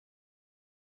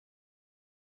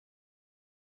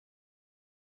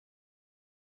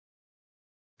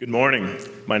Good morning.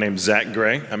 My name is Zach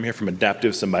Gray. I'm here from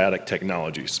Adaptive Symbiotic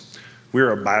Technologies. We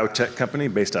are a biotech company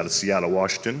based out of Seattle,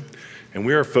 Washington, and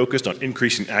we are focused on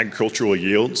increasing agricultural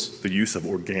yields through the use of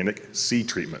organic seed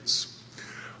treatments.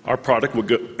 Our product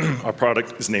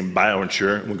is named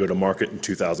BioEnsure and will go to market in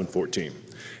 2014.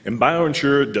 And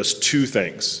BioEnsure does two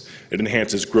things. It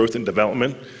enhances growth and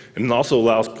development, and it also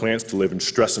allows plants to live in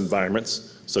stress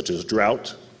environments such as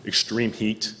drought, extreme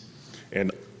heat, and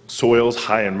soils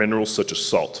high in minerals such as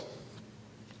salt.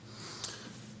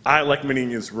 I, like many in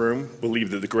this room, believe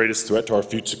that the greatest threat to our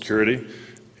food security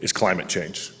is climate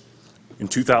change. In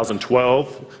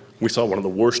 2012, we saw one of the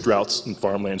worst droughts in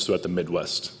farmlands throughout the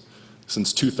Midwest.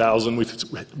 Since 2000,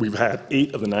 we've had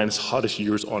 8 of the 9 hottest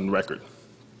years on record.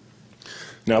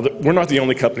 Now, we're not the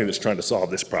only company that's trying to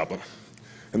solve this problem.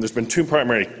 And there's been 2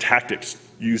 primary tactics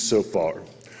used so far.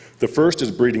 The first is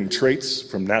breeding traits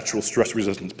from natural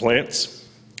stress-resistant plants,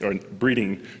 or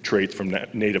breeding traits from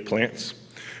native plants,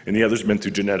 and the other has been through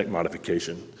genetic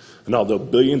modification. And although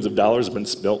billions of dollars have been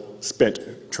spent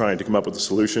trying to come up with a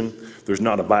solution, there's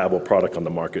not a viable product on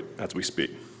the market as we speak.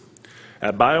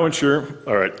 At BioEnsure,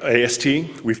 or at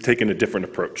AST, we've taken a different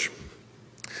approach.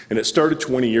 And it started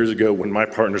 20 years ago when my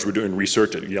partners were doing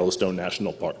research at Yellowstone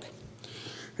National Park.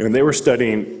 And they were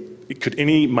studying, could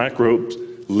any microbes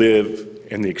live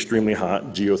in the extremely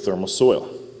hot geothermal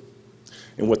soil?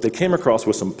 And what they came across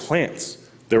was some plants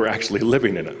that were actually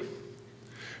living in it.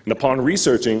 And upon doing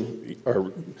research in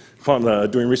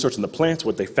the plants,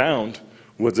 what they found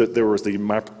was that there was the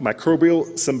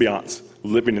microbial symbionts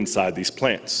living inside these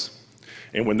plants.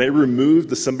 And when they removed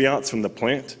the symbionts from the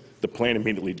plant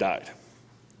immediately died.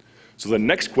 So the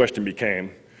next question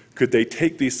became, could they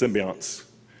take these symbionts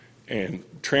and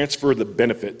transfer the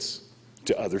benefits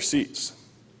to other seeds?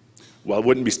 Well, I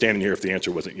wouldn't be standing here if the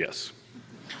answer wasn't yes.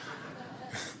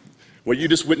 What you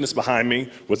just witnessed behind me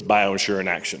was BioEnsure in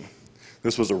action.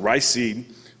 This was a rice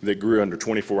seed that grew under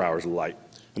 24 hours of light.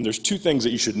 And there's 2 things that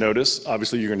you should notice.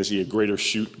 Obviously, you're going to see a greater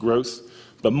shoot growth,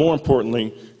 but more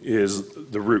importantly is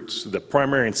the roots, the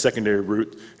primary and secondary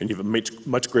root, and you have a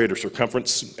much greater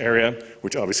circumference area,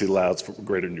 which obviously allows for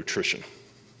greater nutrition.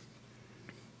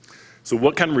 So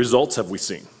what kind of results have we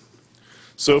seen?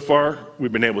 So far,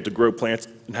 we've been able to grow plants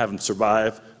and have them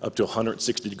survive up to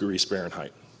 160 degrees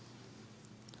Fahrenheit.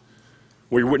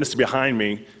 What you're witnessing behind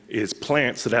me is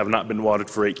plants that have not been watered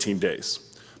for 18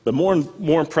 days. But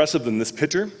more impressive than this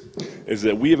picture is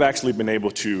that we have actually been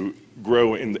able to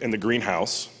grow in the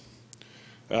greenhouse,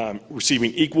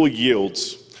 receiving equal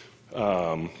yields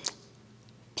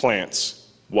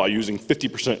plants while using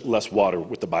 50% less water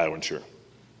with the BioEnsure.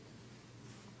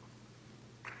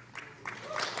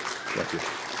 Thank you.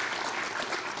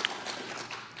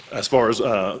 As far as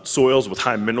soils with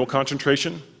high mineral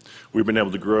concentration, we've been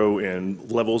able to grow in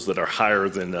levels that are higher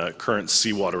than current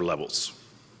seawater levels.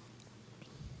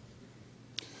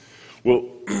 Well,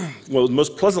 what was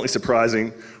most pleasantly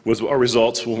surprising was our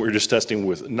results when we were just testing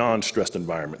with non-stressed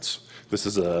environments. This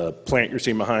is a plant you're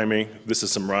seeing behind me. This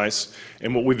is some rice.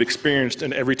 And what we've experienced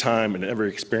in every time and every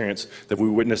experience that we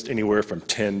witnessed anywhere from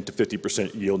 10 to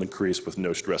 50% yield increase with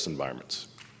no stress environments.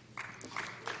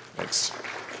 Thanks.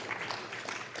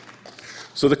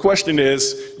 So the question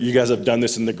is, you guys have done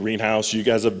this in the greenhouse, you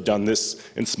guys have done this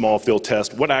in small field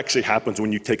tests. What actually happens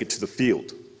when you take it to the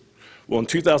field? Well, in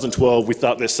 2012, we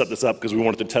thought they set this up because we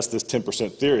wanted to test this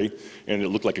 10% theory, and it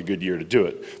looked like a good year to do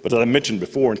it. But as I mentioned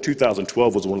before, in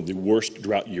 2012 was one of the worst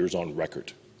drought years on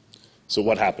record. So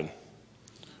what happened?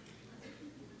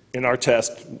 In our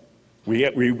test, we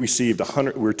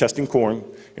were testing corn,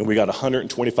 and we got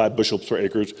 125 bushels per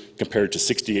acre compared to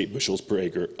 68 bushels per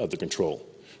acre of the control.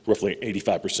 Roughly an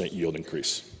 85% yield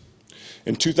increase.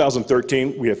 In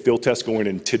 2013, we have field tests going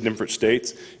in 10 different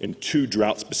states and 2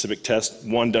 drought-specific tests,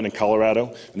 one done in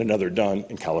Colorado and another done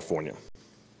in California.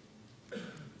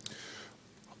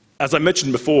 As I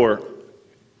mentioned before,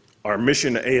 our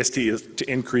mission at AST is to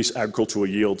increase agricultural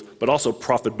yield, but also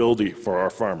profitability for our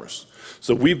farmers.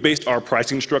 So we've based our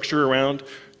pricing structure around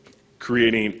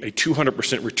creating a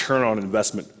 200% return on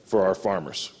investment for our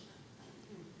farmers.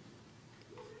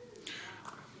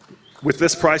 With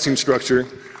this pricing structure,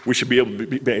 we should be able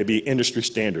to be industry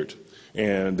standard.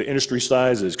 And the industry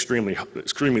size is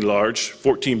extremely large,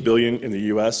 14 billion in the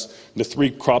US. The 3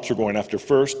 crops we're going after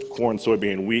first, corn,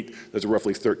 soybean, and wheat, that's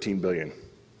roughly 13 billion.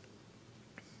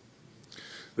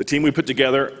 The team we put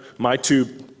together, my 2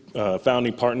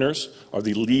 founding partners, are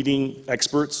the leading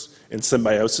experts in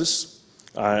symbiosis.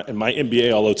 And my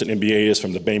MBA, although it's an MBA, is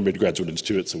from the Bainbridge Graduate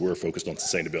Institute, so we're focused on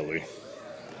sustainability.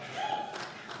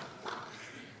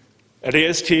 At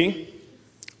AST,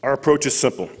 our approach is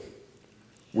simple.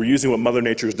 We're using what Mother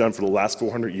Nature has done for the last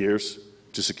 400 years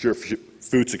to secure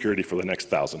food security for the next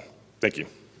 1,000. Thank you.